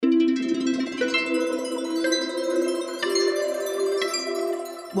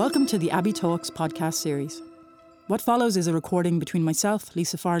Welcome to the Abbey Talks podcast series. What follows is a recording between myself,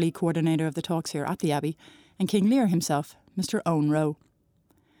 Lisa Farley, coordinator of the talks here at the Abbey, and King Lear himself, Mr. Owen Rowe.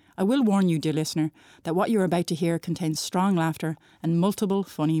 I will warn you, dear listener, that what you're about to hear contains strong laughter and multiple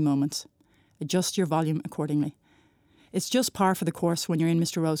funny moments. Adjust your volume accordingly. It's just par for the course when you're in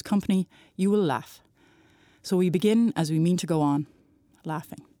Mr. Rowe's company, you will laugh. So we begin as we mean to go on,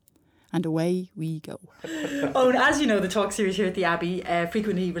 laughing. And away we go. Oh, as you know, the talk series here at the Abbey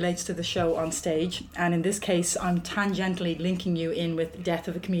frequently relates to the show on stage. And in this case, I'm tangentially linking you in with Death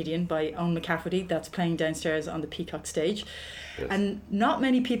of a Comedian by Owen McCafferty that's playing downstairs on the Peacock stage. Yes. And not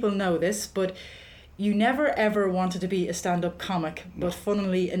many people know this, but you never ever wanted to be a stand-up comic, but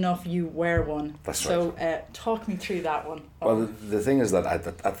funnily enough, you were one. That's right. So talk me through that one. Well, the thing is that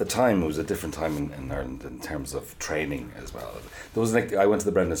at the time, it was a different time in Ireland in terms of training as well. There was I went to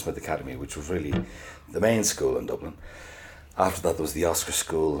the Brendan Smith Academy, which was really the main school in Dublin. After that, there was the Oscar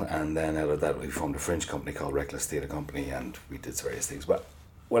School, and then out of that, we formed a fringe company called Reckless Theatre Company, and we did various things. But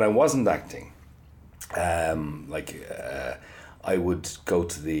when I wasn't acting, I would go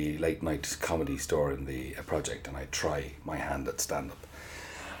to the late night comedy store in the project and I'd try my hand at stand-up.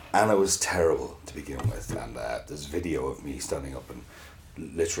 And I was terrible to begin with. And there's video of me standing up and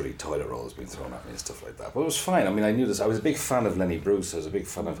literally toilet rolls being thrown at me and stuff like that. But it was fine. I mean, I knew this. I was a big fan of Lenny Bruce. I was a big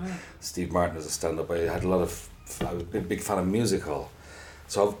fan of Steve Martin as a stand-up. I was a big fan of music hall.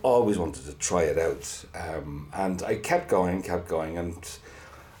 So I've always wanted to try it out. And I kept going, and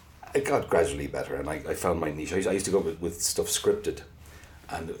it got gradually better, and I found my niche. I used to go with stuff scripted,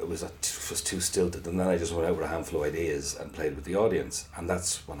 and it was too stilted, and then I just went out with a handful of ideas and played with the audience, and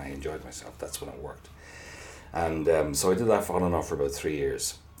that's when I enjoyed myself. That's when it worked. And so I did that on and off for about 3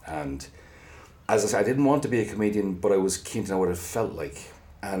 years. And as I said, I didn't want to be a comedian, but I was keen to know what it felt like.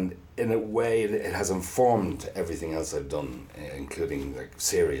 And in a way, it has informed everything else I've done, including like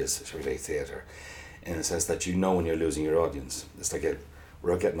serious, shall we say, theatre, in a sense that you know when you're losing your audience. It's like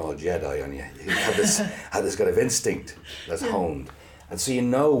we're getting all Jedi on you. You have this kind of instinct that's honed. And so you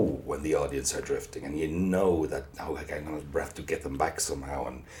know when the audience are drifting, and you know that, I'm going to breath to get them back somehow,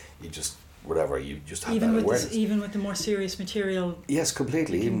 and you just, whatever, you just have that awareness. Even with the more serious material? Yes,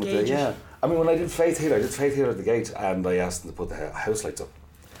 completely. Even with I mean, when I did Faith Healer at the gate, and I asked them to put the house lights up.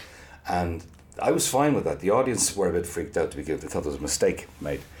 And I was fine with that. The audience were a bit freaked out to begin with. They thought there was a mistake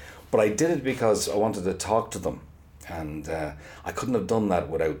made. But I did it because I wanted to talk to them. And I couldn't have done that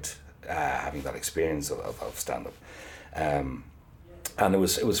without having that experience of stand-up. And it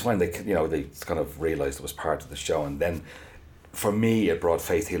was fine. They kind of realised it was part of the show. And then for me, it brought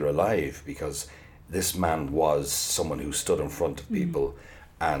Faith Healer alive, because this man was someone who stood in front of people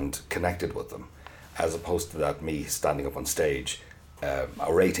and connected with them, as opposed to that me standing up on stage,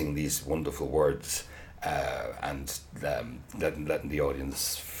 orating these wonderful words and letting the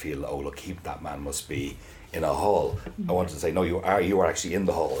audience feel, oh, look, that man must be in a hall. I wanted to say, no, you are actually in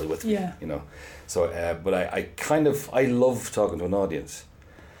the hall with me, you know. So, but I love talking to an audience.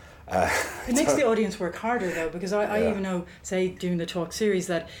 It makes the audience work harder though, because I even know, say, doing the talk series,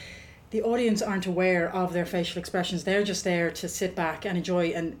 that the audience aren't aware of their facial expressions. They're just there to sit back and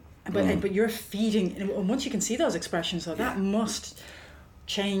enjoy, but you're feeding, and once you can see those expressions, though, that must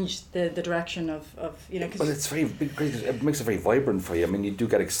change the direction of But it's very great. It makes it very vibrant for you. I mean, you do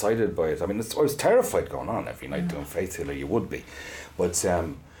get excited by it. I mean, I was terrified going on every night doing Faith Healer. You would be, but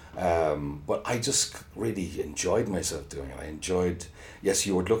I just really enjoyed myself doing it. I enjoyed. Yes,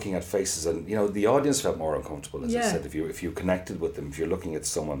 you were looking at faces, and the audience felt more uncomfortable. As I said, if you connected with them, if you're looking at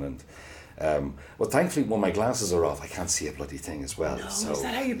someone, and well, thankfully, when my glasses are off, I can't see a bloody thing as well. No, so, is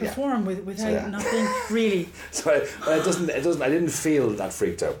that how you perform without not being really? So it doesn't. I didn't feel that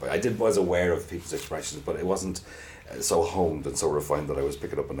freaked out. But I was aware of people's expressions, but it wasn't so honed and so refined that I was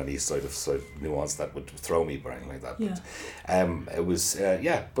picking up on any sort of nuance that would throw me or anything like that. Yeah. But it was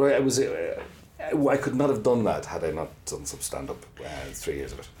But it was. I could not have done that had I not done some stand-up 3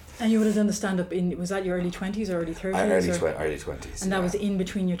 years of it. And you would have done the stand-up was that your early 20s or early 30s? Early 20s. And that was in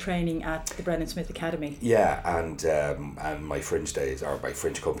between your training at the Brendan Smith Academy? Yeah, and my fringe days, or my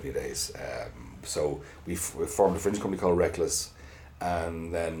fringe company days. So we formed a fringe company called Reckless,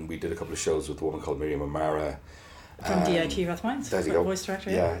 and then we did a couple of shows with a woman called Miriam Amara. From DIT Rathmines, voice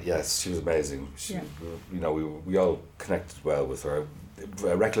director. Yes, she was amazing. We all connected well with her.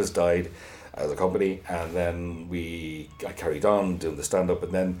 Reckless died as a company, and then I carried on doing the stand-up,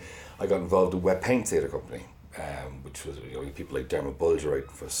 and then I got involved with Wet Paint Theatre Company, which was people like Dermot Bulger writing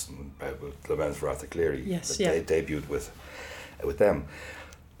for us, with Le Mans for Arthur Cleary. Yes, They debuted with them.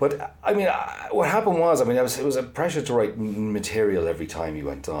 But I mean, what happened was, I mean, it was a pressure to write material every time you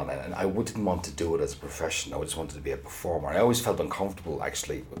went on, and I didn't want to do it as a profession. I just wanted to be a performer. I always felt uncomfortable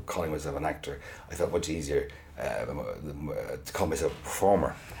actually calling myself an actor. I felt much easier to call myself a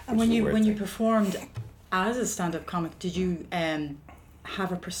performer. And when you performed as a stand-up comic, did you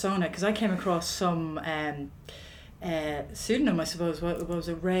have a persona? Because I came across some pseudonym, I suppose. What was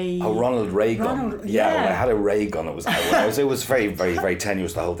it? Ray? Oh, Ronald Reagan. Yeah, when I had a ray gun. It was very, very, very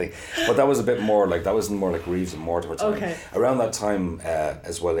tenuous, the whole thing. But that was a bit more like, that was more like Reeves and Mortimer time. Okay. Around that time,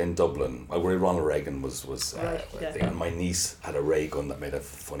 as well, in Dublin, where Ronald Reagan was right, thing, and my niece had a ray gun that made a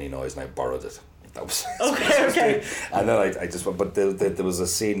funny noise, and I borrowed it. That was okay. And then I just, but there was a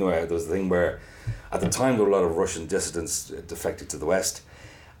scene where there was a thing where, at the time, there were a lot of Russian dissidents defected to the West.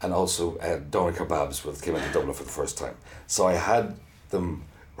 And also doner kebabs came into Dublin for the first time. So I had them,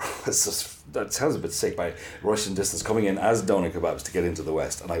 that sounds a bit sick, my Russian dissidents coming in as doner kebabs to get into the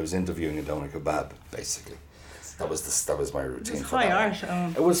West, and I was interviewing a doner kebab, basically. That was my routine. It was high art.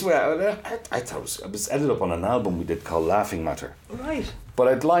 It was, I thought it was ended up on an album we did called Laughing Matter. Right. But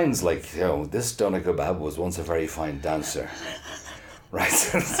I had lines like, this doner kebab was once a very fine dancer. Right.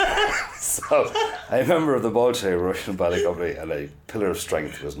 So I remember the Bolshoi Russian ballet company, and a pillar of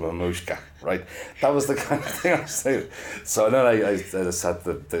strength was Mamushka. Right. That was the kind of thing I was saying. So then I sat I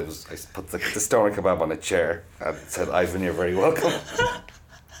put the doner kebab on a chair and said, "Ivan, you're very welcome."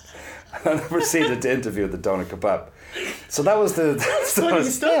 And I proceeded to interview the doner kebab. So that was the.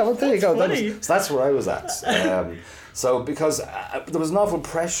 Yeah, well, there you go. So that's where I was at. So because there was an awful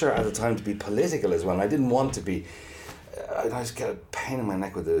pressure at the time to be political as well, and I didn't want to be. I just get a pain in my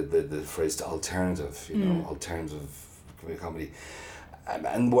neck with the phrase alternative, alternative comedy,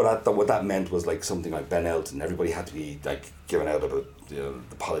 and what that meant was like something like Ben Elton. Everybody had to be like given out about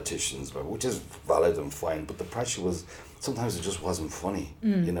the politicians, which is valid and fine. But the pressure was sometimes it just wasn't funny.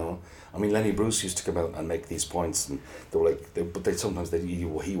 I mean, Lenny Bruce used to come out and make these points, and they were like, sometimes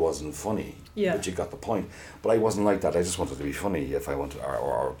he wasn't funny. Yeah. But you got the point. But I wasn't like that. I just wanted to be funny if I wanted,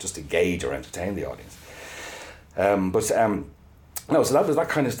 or just engage or entertain the audience. No, so that was that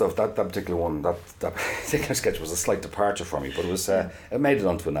kind of stuff. That particular one, that particular sketch was a slight departure for me, but it was it made it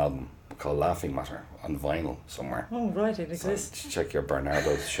onto an album called Laughing Matter on vinyl somewhere. Oh right, it exists. So check your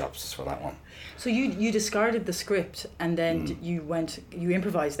Bernardo's shops for that one. So you discarded the script and then you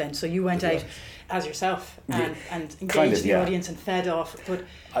improvised then. So you went out as yourself and engaged the audience and fed off. But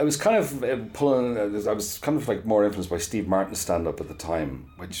I was kind of I was kind of like more influenced by Steve Martin's stand-up at the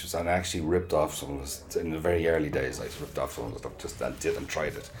time, which was, and I actually ripped off some of his, in the very early days, I ripped off some of the stuff just and did and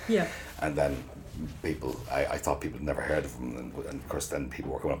tried it. Yeah. And then I thought people had never heard of him, and of course then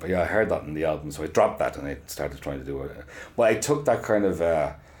people were coming up, I heard that in the album, so I dropped that and I started trying to do it. Well, I took that kind of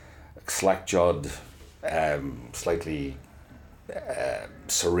slack-jawed, slightly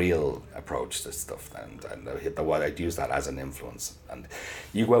surreal approach to stuff, and I'd use that as an influence. And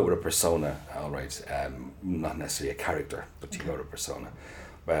you go out with a persona, all right, not necessarily a character, but you go with a persona.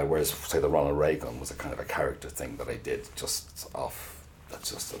 Whereas, say, the Ronald Reagan was a kind of a character thing that I did just off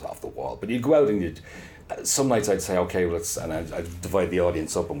the wall. But you'd go out and some nights I'd say, okay, I'd divide the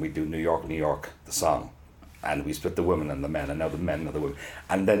audience up and we'd do New York, New York, the song. And we split the women and the men, and now the men and the women.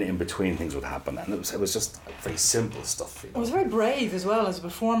 And then in between things would happen. And it was just very simple stuff. It was very brave as well as a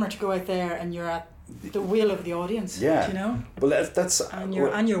performer to go out there and you're at the will of the audience. Yeah. Well, that's... And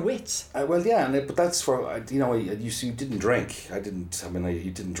your wits. Well, yeah, but that's for, you didn't drink.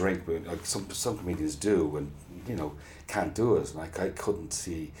 You didn't drink, but like some comedians do and, can't do it. Like I couldn't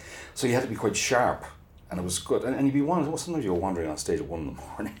see. So you had to be quite sharp. And it was good, and you'd be wandering. Sometimes you were wandering on stage at 1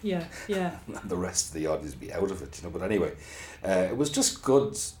 a.m. Yeah. And the rest of the audience would be out of it, But anyway, it was just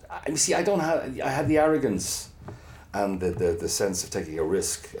good. I had the arrogance and the sense of taking a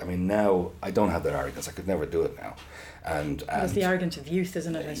risk. I mean, now I don't have that arrogance. I could never do it now. And it's the arrogance of youth,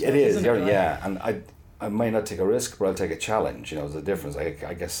 isn't it? It is, yeah. And I might not take a risk, but I'll take a challenge. There's a difference. I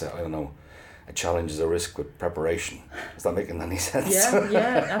guess I don't know. A challenge is a risk with preparation. Is that making any sense?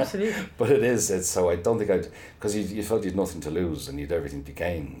 Yeah, absolutely. But it is. It's so I don't think because you felt you'd nothing to lose and you'd everything to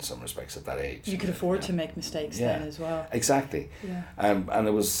gain in some respects at that age. You could afford to make mistakes then as well. Exactly. Yeah. And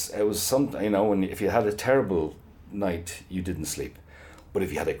it was something, when if you had a terrible night, you didn't sleep. But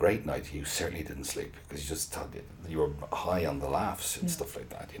if you had a great night, you certainly didn't sleep because you just thought you were high on the laughs and stuff like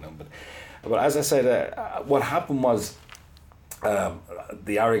that. But as I said, what happened was.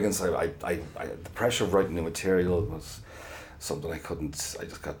 The arrogance, the pressure of writing new material was something I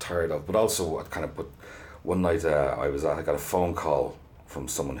just got tired of. But also, I kind of put one night I got a phone call from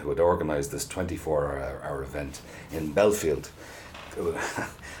someone who had organised this 24-hour event in Belfield.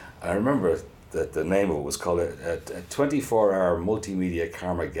 I remember the name of it was called a 24-hour multimedia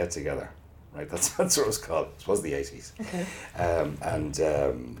karma get together. Right, that's what it was called. It was the 80s. Okay.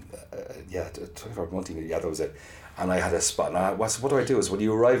 24-hour multimedia. Yeah, that was it. And I had a spot. Now, what do I do is when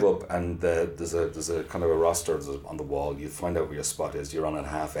you arrive up and there's a kind of a roster on the wall, you find out where your spot is. You're on at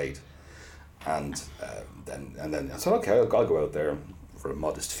 8:30, and then I said, okay, I'll go out there for a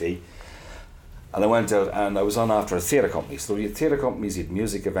modest fee. And I went out and I was on after a theatre company. So you had theatre companies, you had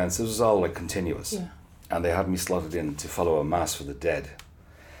music events. This was all like continuous. Yeah. And they had me slotted in to follow a mass for the dead.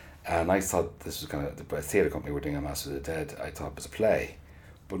 And I thought this was kind of a theatre company were doing a mass for the dead. I thought it was a play,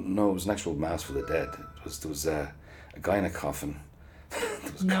 but no, it was an actual mass for the dead. There was a guy in a coffin.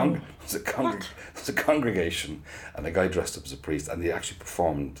 There was a congregation, and a guy dressed up as a priest, and they actually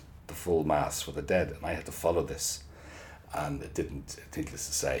performed the full mass for the dead. And I had to follow this, and it didn't. Needless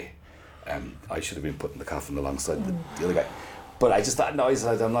to say, I should have been put in the coffin alongside the other guy. But I just thought, no, I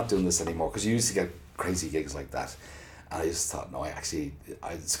said, I'm not doing this anymore, because you used to get crazy gigs like that. And I just thought, no,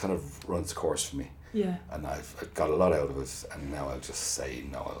 it's kind of run its course for me. Yeah. And I've got a lot out of it, and now I'll just say,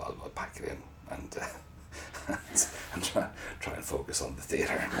 no, I'll pack it in and try and focus on the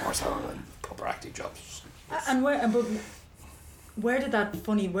theatre more so than proper acting jobs. And where did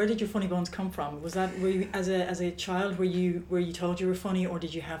your funny bones come from? Was that, were you as a child, were you told you were funny, or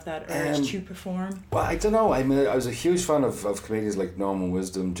did you have that urge to perform? Well, I don't know. I mean, I was a huge fan of comedians like Norman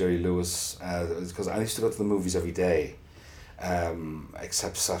Wisdom, Jerry Lewis, because I used to go to the movies every day,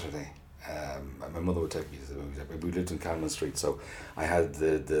 except Saturday. My mother would take me to the movies. We lived in Cannon Street, so I had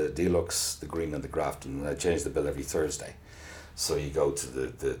the Deluxe, the Green and the Grafton, and I changed the bill every Thursday. So you go to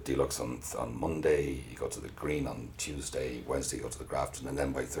the Deluxe on Monday, you go to the Green on Tuesday, Wednesday you go to the Grafton, and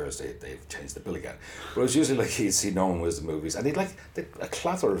then by Thursday they've changed the bill again. But it was usually like you'd see Norman Wisdom movies, and he'd like a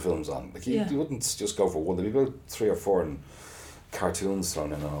clatter of films on. Like you wouldn't just go for one. There'd be about 3 or 4 and cartoons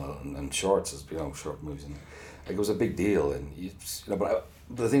thrown in and shorts, as short movies. And like it was a big deal, and but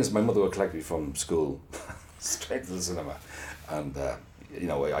the thing is, my mother would collect me from school straight to the cinema, and I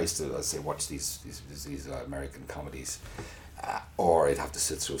used to watch these American comedies. Or I'd have to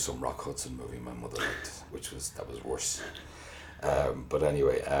sit through some Rock Hudson movie my mother liked, that was worse. But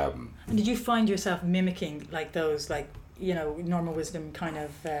anyway. And did you find yourself mimicking like those, Normal Wisdom kind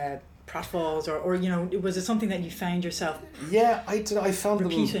of pratfalls, or was it something that you found yourself? Yeah, I did. I found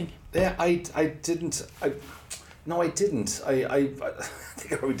repeating. Yeah, I didn't. No, I didn't. I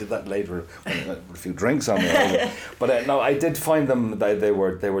think I probably did that later with a few drinks on me. But no, I did find them.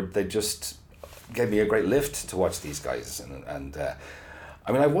 They just gave me a great lift to watch these guys, and I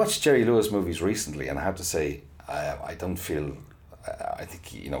mean, I watched Jerry Lewis movies recently, and I have to say, I don't feel. I think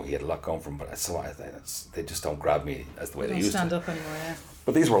he had a lot going for him, but they just don't grab me as the way they used to. Don't stand up anymore, yeah.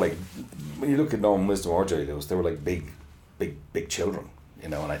 But these were like, when you look at Norman Wisdom or Jerry Lewis, they were like big children,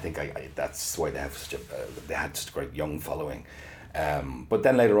 and I think that's why they have they had such a great young following. But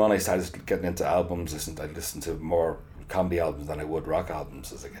then later on, I started getting into albums. I listened to more comedy albums than I would rock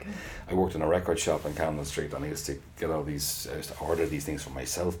albums as a kid. I worked in a record shop in Camden Street, and I used to order these things for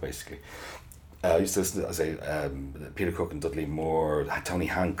myself, basically. I used to listen to, as Peter Cook and Dudley Moore, Tony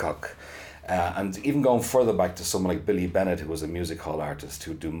Hancock, and even going further back to someone like Billy Bennett, who was a music hall artist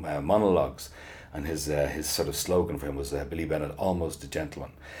who do monologues, and his sort of slogan for him was Billy Bennett, almost a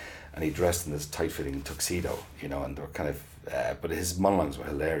gentleman, and he dressed in this tight-fitting tuxedo, and they were kind of, but his monologues were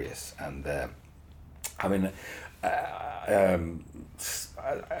hilarious, and I mean. I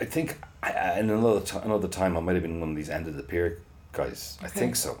think in another time I might have been one of these end of the pier guys. Okay. I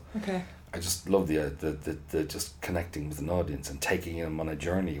think so. Okay. I just love the just connecting with an audience and taking them on a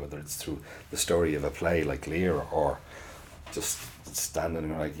journey, whether it's through the story of a play like Lear, or just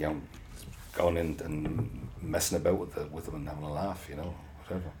standing going in and messing about with them and having a laugh,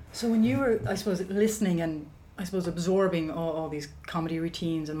 whatever. So when you were, I suppose, listening and I suppose absorbing all these comedy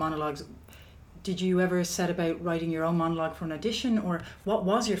routines and monologues, did you ever set about writing your own monologue for an audition, or what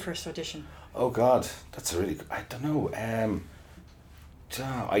was your first audition? Oh God, that's I don't know. I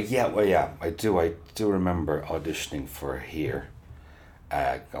do. I do remember auditioning for Here,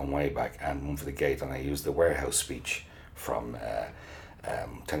 going way back, and one for The Gate, and I used the warehouse speech from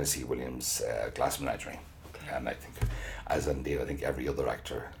Tennessee Williams' Glass Menagerie. Okay. And I think every other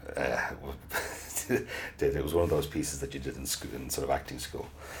actor did. It was one of those pieces that you did in school, in sort of acting school.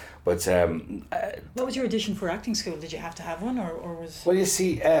 But what was your audition for acting school? Did you have to have one, or was? Well, you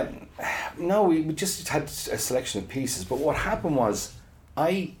see, no, we just had a selection of pieces. But what happened was,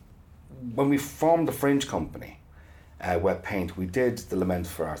 when we formed the Fringe Company, Wet Paint, we did The Lament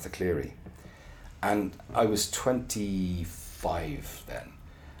for Arthur Cleary, and I was 25 then,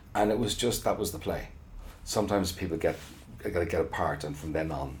 and it was just that was the play. Sometimes people get a part, and from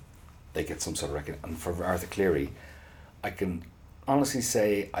then on, they get some sort of recognition. And for Arthur Cleary, I can honestly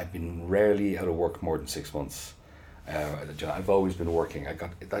say I've been rarely out of work more than 6 months. I've always been working. I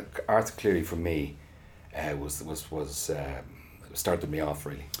got that Arthur Cleary for me started me off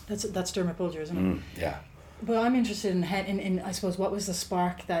really. That's Dermot Bulger, isn't it? Yeah. Well, I'm interested in I suppose what was the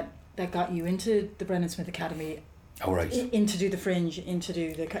spark that got you into the Brendan Smith Academy? Oh right. Into do the Fringe, into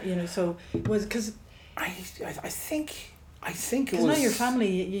do the so was because I think it was. Because now your family,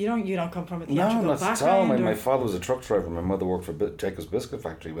 you don't come from a theatrical not background. at all. My father was a truck driver. My mother worked for Jacob's Biscuit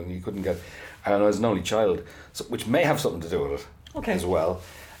Factory when you couldn't get. And I was an only child, so, which may have something to do with it as well.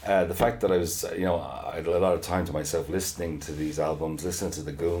 The fact that I was, I had a lot of time to myself listening to these albums, listening to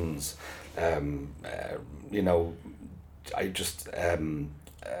the Goons. I just.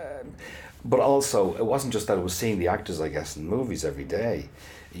 But also, it wasn't just that I was seeing the actors, I guess, in movies every day.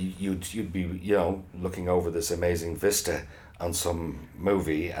 You'd be looking over this amazing vista on some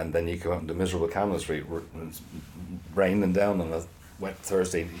movie, and then you come out into miserable Camden Street, raining down on a wet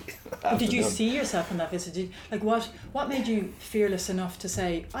Thursday afternoon. Did you see yourself in that vista? What made you fearless enough to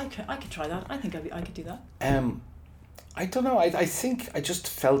say I could try that? I think I could do that. I don't know. I think I just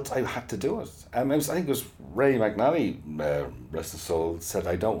felt I had to do it. I think it was Ray McNally, rest his soul, said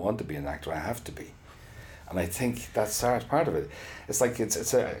I don't want to be an actor. I have to be. And I think that's part of it. It's like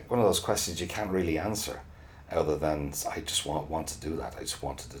it's one of those questions you can't really answer, other than I just want to do that. I just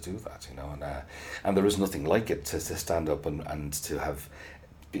wanted to do that, and there is nothing like it to stand up and to have.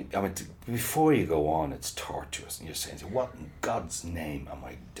 Before you go on, it's torturous, and you're saying, "What in God's name am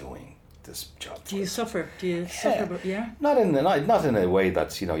I doing this job?" Do you suffer? Do you suffer? But yeah. Not in a way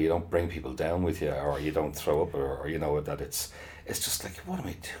that you don't bring people down with you, or you don't throw up, or that it's just like, what am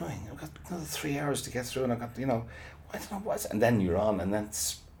I doing? I've got another 3 hours to get through, and I've got I don't know what. And then you're on, and then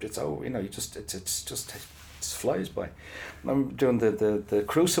it's over. You just it flies by. I'm doing the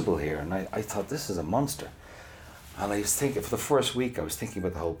Crucible here, and I thought, this is a monster. And I was thinking, for the first week, I was thinking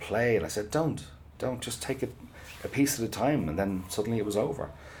about the whole play, and I said, don't just take it a piece at a time, and then suddenly it was over.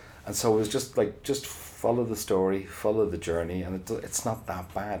 And so it was just follow the story, follow the journey, and it's not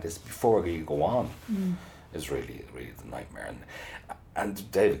that bad. It's before you go on. Is really the nightmare. And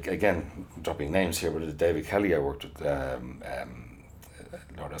David, again, dropping names here, but David Kelly I worked with,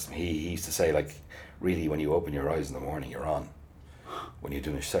 Lord rest him, he used to say, really, when you open your eyes in the morning, you're on. When you're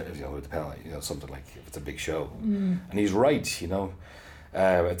doing a set, with the pen, something like, if it's a big show. And he's right, if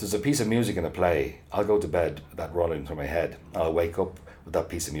there's a piece of music in a play, I'll go to bed with that rolling through my head. I'll wake up with that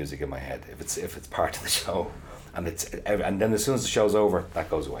piece of music in my head, if it's part of the show. And then as soon as the show's over, that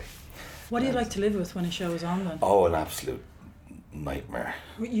goes away. What do you like to live with when a show is on then? Oh, an absolute nightmare.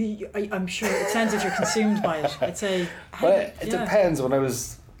 I'm sure it sounds like you're consumed by it. I'd say. Well, it depends. When I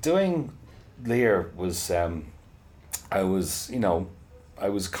was doing Lear, I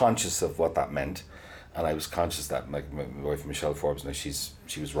was conscious of what that meant, and I was conscious that my wife Michelle Forbes,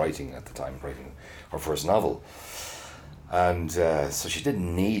 she was writing at the time, writing her first novel. And so she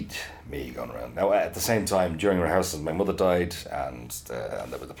didn't need me going around. Now, at the same time, during rehearsals, my mother died, and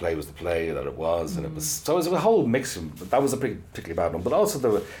the play was the play that it was, and it was a whole mix. That was a particularly bad one. But also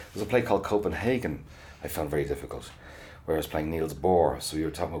there was a play called Copenhagen I found very difficult, where I was playing Niels Bohr. So we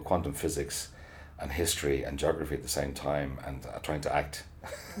were talking about quantum physics and history and geography at the same time, and trying to act.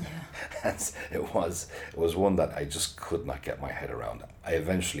 Yeah. And it was one that I just could not get my head around. I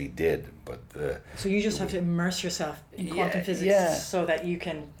eventually did, but so you just have to immerse yourself in quantum physics so that you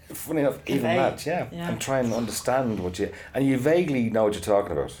can. Funny enough, even that, and try and understand and you vaguely know what you're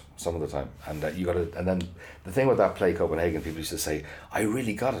talking about some of the time, and and then the thing with that play Copenhagen, people used to say, "I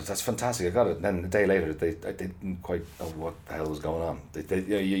really got it. That's fantastic. I got it." And then a day later, they didn't quite know what the hell was going on.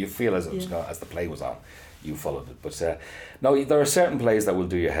 You feel as it was going, as the play was on, you followed it. But no, there are certain plays that will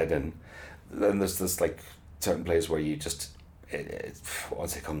do your head in. Then there's certain plays where you just.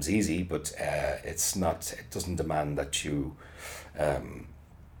 Once it comes easy, but it's not. It doesn't demand that you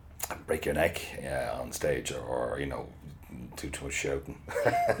break your neck on stage or do too much shouting.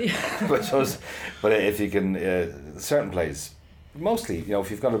 But if you can, certain plays, mostly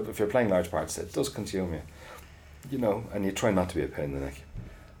if you're playing large parts, it does consume you, and you try not to be a pain in the neck.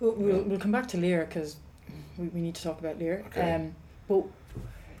 We'll come back to Lear because we need to talk about Lear. Okay. But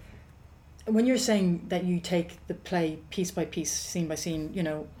when you're saying that you take the play piece by piece, scene by scene,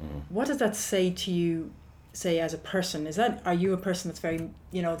 what does that say to you, say as a person? Are you a person that's very,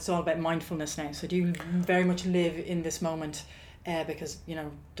 it's all about mindfulness now? So do you very much live in this moment because,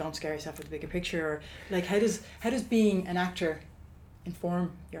 don't scare yourself with the bigger picture? Or how does being an actor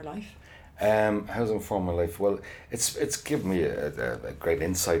inform your life? How does it inform my life? Well, it's given me a great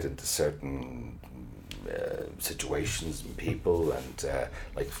insight into certain situations and people, and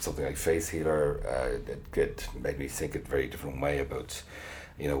like something like Faith Healer, it made me think a very different way about,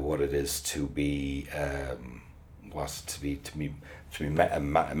 you know, what it is to be a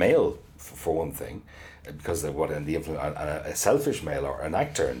male for one thing, because of what, and the influence, a selfish male or an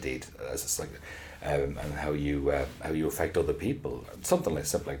actor indeed, as it's like, and how you affect other people, something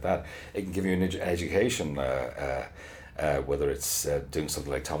like that. It can give you an education, whether it's doing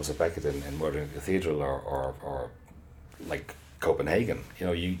something like Thomas à Becket in Modern Cathedral, or like Copenhagen. You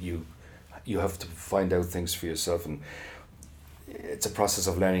know, you have to find out things for yourself, and it's a process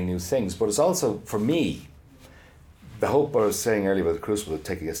of learning new things. But it's also, for me, the hope I was saying earlier about the Crucible, of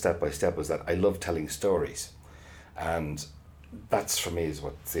taking it step by step, was that I love telling stories, and that's, for me, is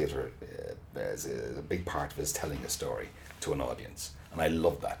what theatre is a big part of, is telling a story to an audience, and I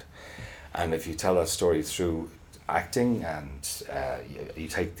love that. And if you tell that story through acting, and you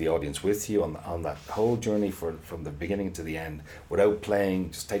take the audience with you on that whole journey from the beginning to the end, without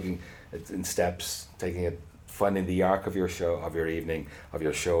playing, just taking it in steps, taking it, finding the arc of your show, of your evening, of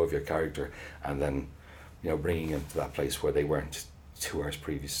your show, of your character, and then, you know, bringing them to that place where they weren't 2 hours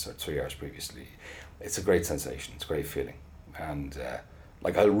previous or 3 hours previously. It's a great sensation. It's a great feeling. And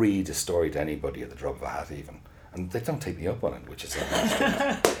like, I'll read a story to anybody at the drop of a hat even, and they don't take me up on it, which is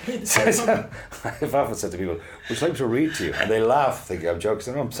so I've often said to people, would you like me to read to you? And they laugh, thinking I'm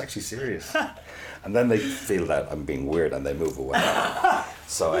joking. No, I'm actually serious. And then they feel that I'm being weird and they move away.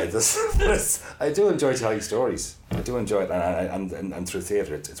 So I do enjoy telling stories. I do enjoy it, and through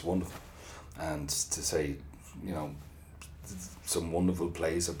theatre, it's wonderful. And to say, you know, some wonderful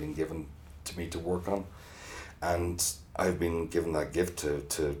plays have been given to me to work on, and I've been given that gift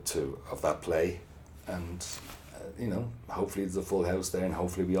to of that play, and you know, hopefully there's a full house there, and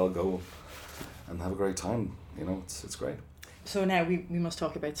hopefully we all go and have a great time. You know, it's great. So now we must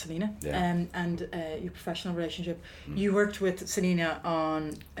talk about Selena, Yeah. and your professional relationship. You worked with Selena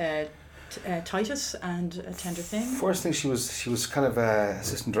on Titus and A Tender Thing. First thing, she was kind of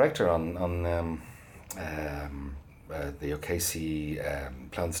assistant director on the O'Casey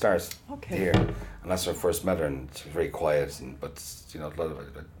Plough and Stars here, and that's when I first met her. And she was very quiet, but you know,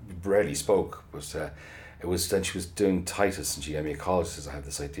 rarely spoke. But it was then she was doing Titus, and she gave me a call. She says, I have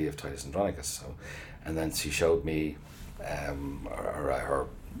this idea of Titus Andronicus. So, and then she showed me her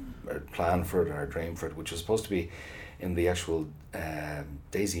plan for it, her dream for it, which was supposed to be in the actual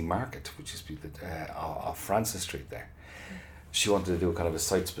Daisy Market, which is off Francis Street there. She wanted to do a kind of a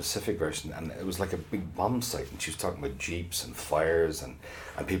site-specific version, and it was like a big bomb site, and she was talking about jeeps and fires and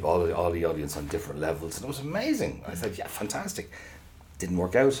people, all the audience on different levels, and it was amazing. I said, yeah, fantastic. Didn't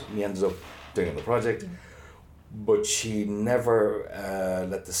work out. We ended up doing the project, but she never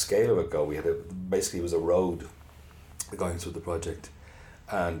let the scale of it go. We had basically it was a road going through the project,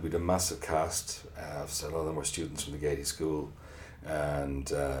 and we had a massive cast. So a lot of them were students from the Gaiety School,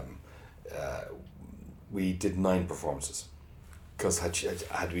 and we did 9 performances. Because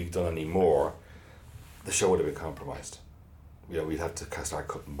had we done any more, the show would have been compromised. You know, we'd have to start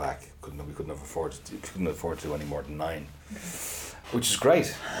cutting back. We couldn't afford to do any more than 9, which is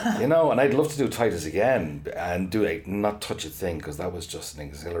great, you know. And I'd love to do Titus again and do a not touch a thing, because that was just an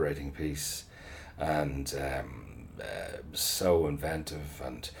exhilarating piece, and so inventive,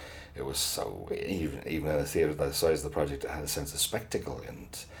 and it was so even in a theatre the size of the project, it had a sense of spectacle,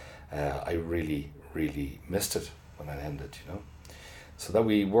 and I really missed it when it ended, you know. So that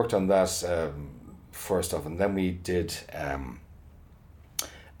we worked on that first off, and then we did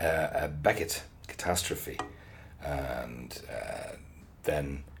a Beckett Catastrophe, and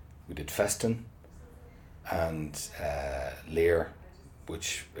then we did Festin and Lear,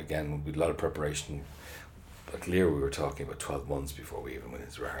 which again with a lot of preparation. At Lear we were talking about 12 months before we even went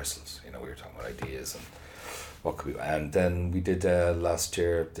into rehearsals. You know, we were talking about ideas and what could we, and then we did last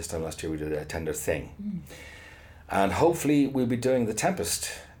year we did A Tender Thing. And hopefully we'll be doing The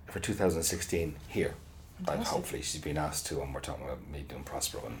Tempest for 2016 here. And hopefully she's been asked to, and we're talking about me doing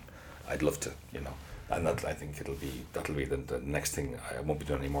Prospero, and I'd love to, you know. And that, I think that'll be the next thing. I won't be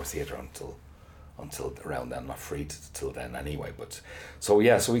doing any more theatre until around then. I'm not free till then anyway. But so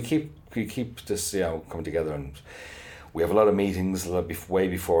we keep this, you know, coming together, and we have a lot of meetings. Way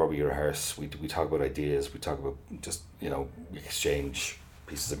before we rehearse, we talk about ideas. We talk about just, you know, we exchange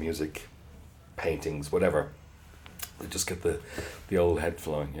pieces of music, paintings, whatever. We just get the old head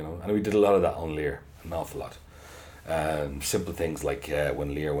flowing, you know. And we did a lot of that on Lear, an awful lot. Simple things like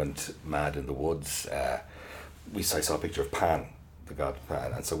when Lear went mad in the woods, I saw a picture of Pan, the god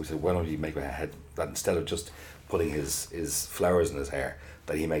Pan, and so we said, why don't you make my head that instead of just putting his flowers in his hair,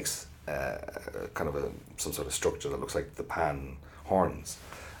 that he makes kind of some sort of structure that looks like the Pan horns,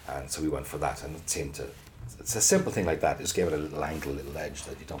 and so we went for that, and it seemed to. It's a simple thing like that. Just gave it a little angle, a little edge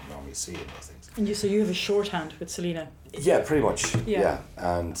that you don't normally see in those things. And you have a shorthand with Selena. Yeah, pretty much. Yeah,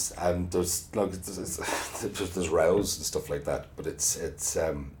 and there's there's rows and stuff like that, but it's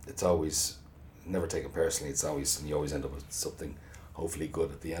always never taken personally. It's always, and you always end up with something hopefully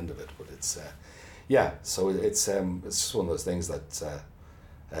good at the end of it. But it's so it's just one of those things that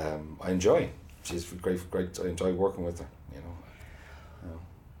I enjoy. She's great. I enjoy working with her.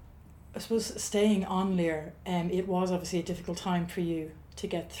 I suppose staying on Lear, it was obviously a difficult time for you to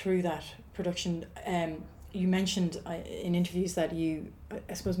get through that production. You mentioned in interviews that you,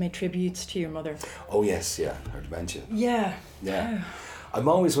 I suppose, made tributes to your mother. Oh yes, yeah, her dementia. Yeah. Yeah. I'm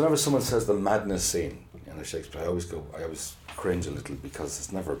always, whenever someone says the madness scene in a Shakespeare, I always cringe a little, because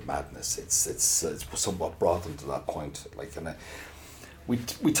it's never madness. It's somewhat brought them to that point. Like, and we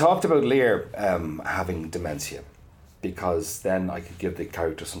talked about Lear having dementia, because then I could give the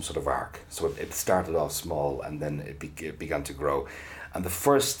character some sort of arc. So it started off small, and then it began to grow. And the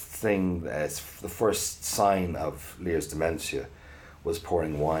first thing, the first sign of Lear's dementia was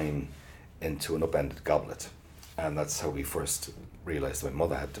pouring wine into an upended goblet. And that's how we first realised my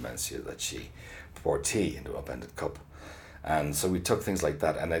mother had dementia, that she poured tea into an upended cup. And so we took things like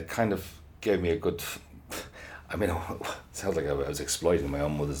that, and it kind of gave me a good... I mean, it sounds like I was exploiting my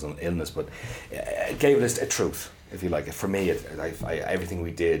own mother's illness, but it gave us a truth, if you like. For me, everything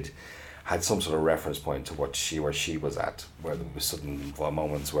we did had some sort of reference point to where she was at, where there was sudden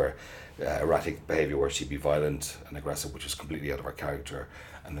moments where erratic behaviour, where she'd be violent and aggressive, which was completely out of her character,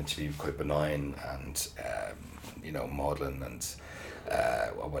 and then she'd be quite benign and maudlin and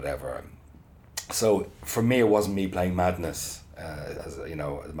whatever. So for me, it wasn't me playing madness,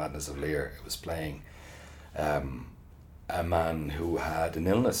 the madness of Lear. It was playing a man who had an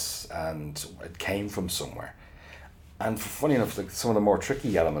illness, and it came from somewhere. And funny enough, like, some of the more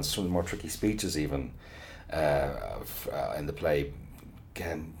tricky elements, some of the more tricky speeches even in the play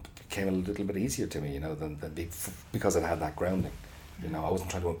became a little bit easier to me, because it had that grounding. I wasn't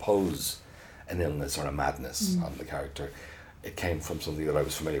trying to impose an illness or a madness on the character. It came from something that I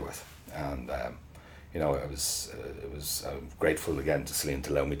was familiar with, and I'm grateful again to Celine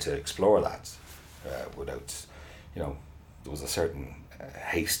to allow me to explore that without, there was a certain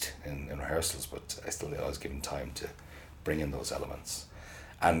haste in rehearsals, but I was given time to bring in those elements,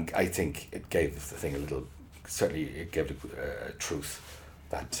 and I think it gave the thing it gave a truth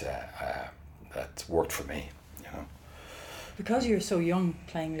that worked for me. Because you're so young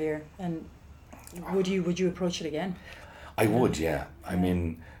playing Lear, and would you approach it again? I would, yeah. I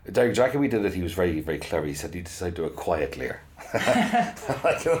mean, Derek Jacobi did it. He was very, very clever. He said he decided to do a quiet Lear.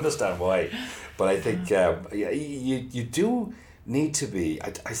 I can understand why, but I think you do need to be. I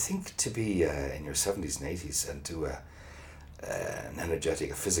think to be in your 70s and 80s and do an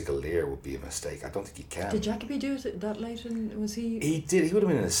energetic, a physical Lear would be a mistake. I don't think you can. Did Jacobi do it that late? And was he? He did. He would have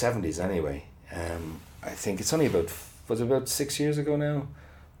been in his 70s anyway. I think it's only about 6 years ago now.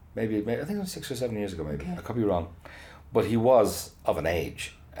 Maybe I think it was 6 or 7 years ago. Maybe I could be wrong, but he was of an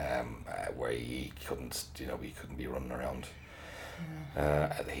age where he couldn't be running around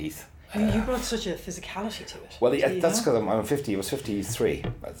at the Heath. I mean, you brought such a physicality to it. Well, that's because I'm 50. I was 53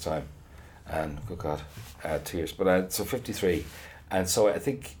 at the time, and good God, 2 years. But so 53, and so I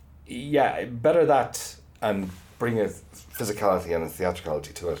think better that and bring a physicality and a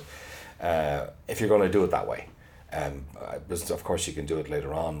theatricality to it if you're going to do it that way. Of course, you can do it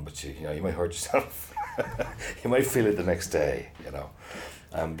later on, but you might hurt yourself. You might feel it the next day,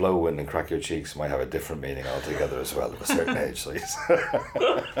 and blow wind and crack your cheeks might have a different meaning altogether as well at a certain age. So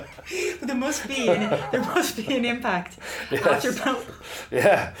but there must be an impact after.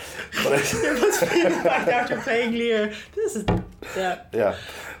 Yeah, but there must be an impact after playing Lear. Yeah,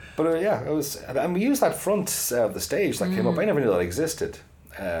 but it was, and we used that front of the stage that came up. I never knew that existed.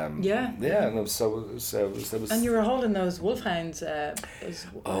 And it was, and you were holding those wolfhounds.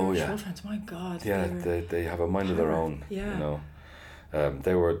 Wolfhounds. My God. Yeah, they have a mind of their own. Yeah.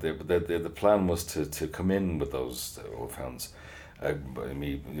 The plan was to come in with those wolfhounds.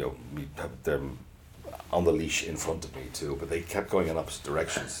 Me have them on the leash in front of me too, but they kept going in opposite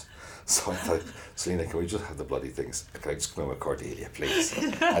directions. So I thought, Selena, can we just have the bloody things? Can I just come in with Cordelia, please?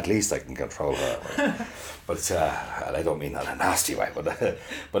 At least I can control her. Right? But and I don't mean that in a nasty way.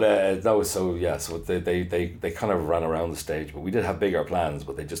 But no. So they kind of ran around the stage. But we did have bigger plans,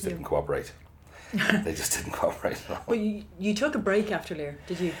 but they just didn't cooperate. They just didn't cooperate at all. But you took a break after Lear,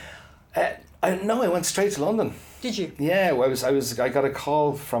 did you? I went straight to London. Did you? Yeah, I got a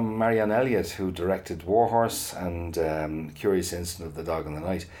call from Marianne Elliott, who directed Warhorse and Curious Incident of the Dog in the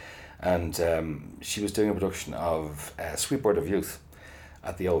Night. And she was doing a production of Sweet Bird of Youth,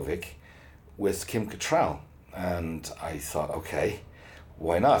 at the Old Vic with Kim Cattrall. And I thought, okay,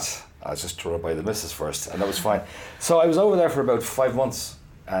 why not? I'll just run it by the missus first, and that was fine. So I was over there for about 5 months,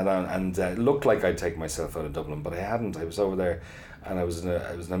 and it looked like I'd take myself out of Dublin, but I hadn't. I was over there, and it was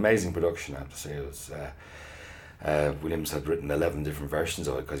an amazing production, I have to say. It was Williams had written 11 different versions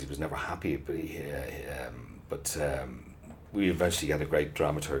of it because he was never happy, but we eventually had a great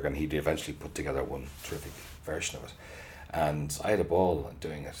dramaturg, and he eventually put together one terrific version of it. And I had a ball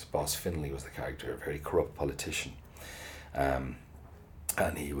doing it. Boss Finlay was the character, a very corrupt politician.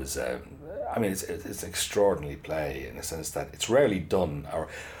 And he was, it's an extraordinary play in the sense that it's rarely done, or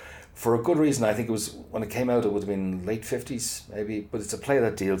for a good reason. I think it was, when it came out, it would have been late 50s maybe, but it's a play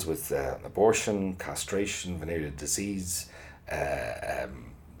that deals with abortion, castration, venereal disease. They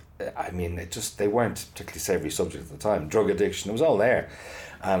weren't particularly savoury subjects at the time. Drug addiction, it was all there.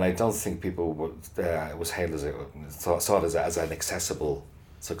 And I don't think people would, was hailed as saw it as an accessible,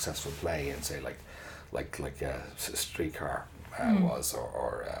 successful play, and say like Streetcar was,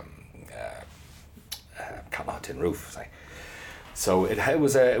 or Camelot Tin Roof, say. So it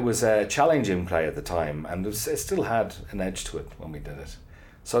was a challenging play at the time, and it still had an edge to it when we did it.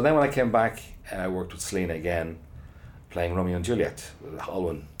 So then when I came back, I worked with Selena again, playing Romeo and Juliet with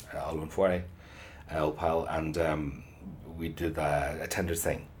Alwyn Foray, old pal, and we did A Tender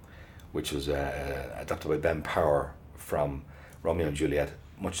Thing, which was adapted by Ben Power from Romeo and Juliet,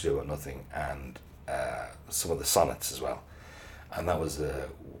 Much Ado About Nothing, and some of the sonnets as well. And that was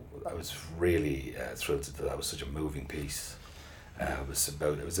I was really thrilled to do that. It was such a moving piece. It was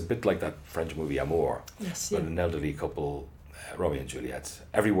a bit like that French movie Amour, yes, about an elderly couple, Romeo and Juliet.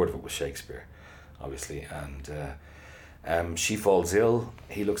 Every word of it was Shakespeare, obviously, and she falls ill,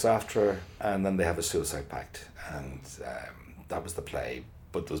 he looks after her, and then they have a suicide pact, and that was the play.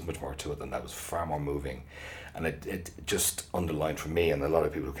 But there was much more to it than that. It was far more moving, and it just underlined for me and a lot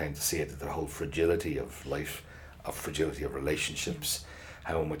of people who came to see it the whole fragility of life, of fragility of relationships,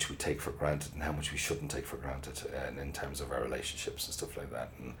 how much we take for granted and how much we shouldn't take for granted in terms of our relationships and stuff like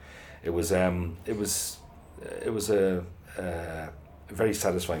that. And it was a very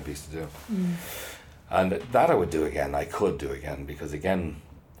satisfying piece to do. And that I would do again. I could do again, because again,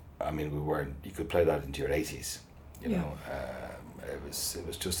 you could play that into your 80s, you know. It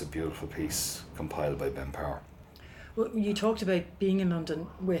was just a beautiful piece compiled by Ben Power. Well, you talked about being in London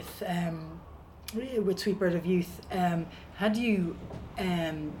with Sweet Bird of Youth. Had you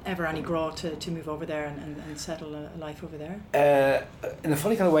ever any graw to move over there and settle a life over there? In a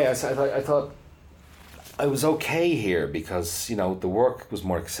funny kind of way, I thought I was okay here because, you know, the work was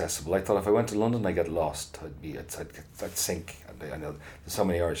more accessible. I thought if I went to London, I'd get lost. I'd sink. I know there's so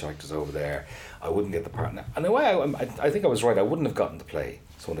many Irish actors over there. I wouldn't get the part. And in a way, I think I was right. I wouldn't have gotten to play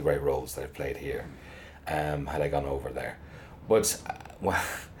some of the great roles that I've played here had I gone over there. But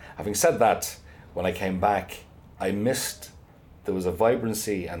having said that, when I came back, I missed. There was a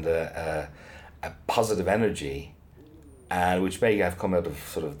vibrancy and a positive energy, and which may have come out of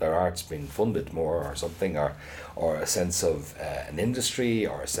sort of their arts being funded more or something, or a sense of an industry,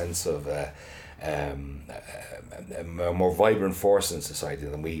 or a sense of a more vibrant force in society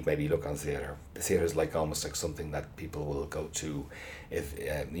than we maybe look on theatre. Theatre is almost like something that people will go to if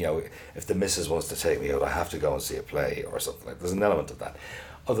if the missus wants to take me out, I have to go and see a play or something like that. There's an element of that.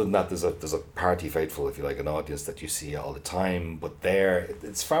 Other than that, there's a party faithful, if you like, an audience that you see all the time, but there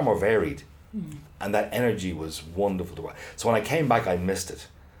it's far more varied. And that energy was wonderful to watch. So when I came back, I missed it.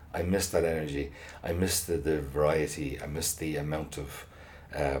 I missed that energy. I missed the variety. I missed the amount of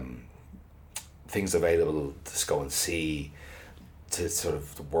things available to go and see, to sort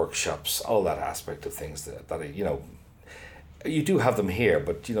of the workshops, all that aspect of things that you do have them here,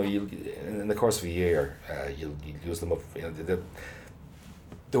 but you in the course of a year you'll use them up.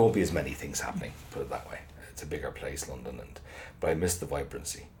 There won't be as many things happening. Put it that way. It's a bigger place, London, but I missed the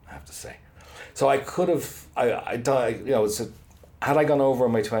vibrancy, I have to say. So I could have, had I gone over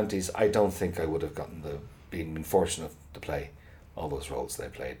in my 20s, I don't think I would have been fortunate to play all those roles that I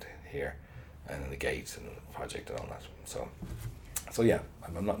played here, and in the Gate and the project and all that. So yeah,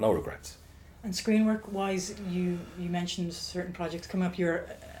 I'm not, no regrets. And screen work wise, you mentioned certain projects come up. You're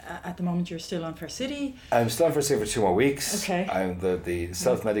at the moment you're still on Fair City. I'm still on Fair City for 2 more weeks. Okay. I'm the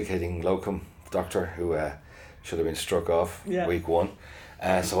self-medicating locum doctor who should have been struck off week 1.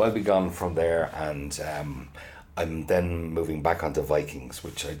 So I'll be gone from there, and I'm then moving back onto Vikings,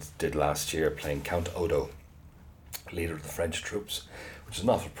 which I did last year, playing Count Odo, leader of the French troops, which is an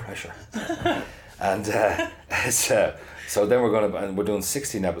awful pressure. And so then we're doing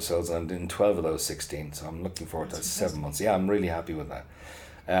 16 episodes, and I'm doing 12 of those 16. So I'm looking forward to 7 months. Yeah, I'm really happy with that.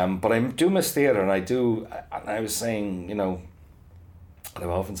 But I do miss theatre, and I was saying, And I've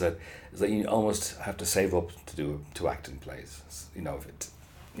often said is that you almost have to save up to act in plays. You know, if it,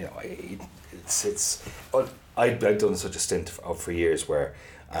 you know, it's. Well, I'd done such a stint for years where,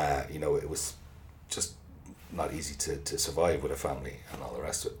 you know, it was just not easy to survive with a family and all the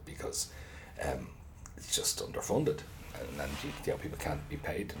rest of it because, it's just underfunded, and you know, people can't be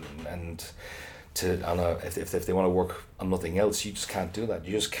paid and if they want to work on nothing else, you just can't do that.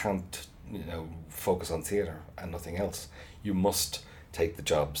 You just can't, you know, focus on theatre and nothing else. You must take the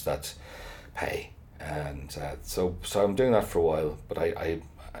jobs that pay, and so I'm doing that for a while. But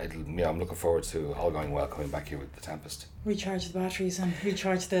I'm looking forward to, all going well, coming back here with The Tempest. Recharge the batteries and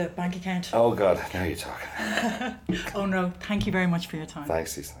recharge the bank account. Oh God, now you're talking. Oh no, thank you very much for your time.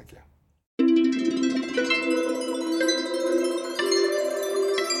 Thanks, Lisa. Thank you.